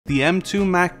The M2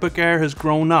 MacBook Air has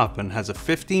grown up and has a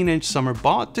 15-inch summer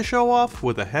bod to show off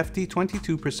with a hefty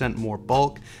 22% more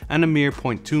bulk and a mere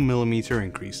 0.2mm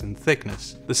increase in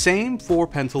thickness. The same 4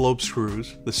 pentalobe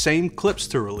screws, the same clips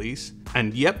to release,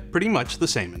 and yep, pretty much the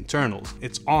same internals.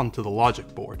 It's on to the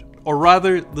logic board. Or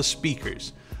rather, the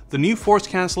speakers. The new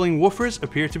force-cancelling woofers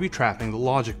appear to be trapping the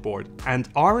logic board, and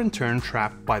are in turn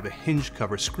trapped by the hinge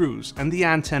cover screws and the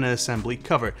antenna assembly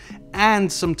cover, and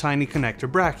some tiny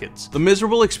connector brackets. The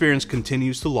miserable experience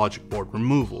continues to logic board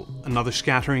removal. Another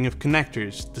scattering of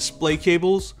connectors, display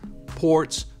cables,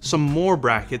 ports, some more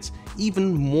brackets,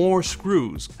 even more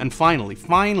screws, and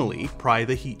finally pry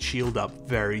the heat shield up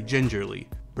very gingerly.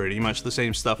 Pretty much the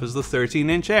same stuff as the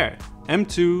 13-inch Air.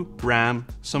 M2, RAM,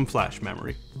 some flash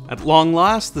memory. At long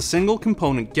last, the single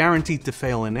component guaranteed to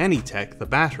fail in any tech, the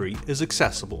battery, is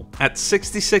accessible. At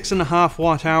 66.5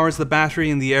 watt hours, the battery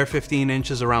in the Air 15-inch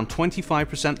is around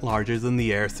 25% larger than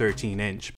the Air 13-inch,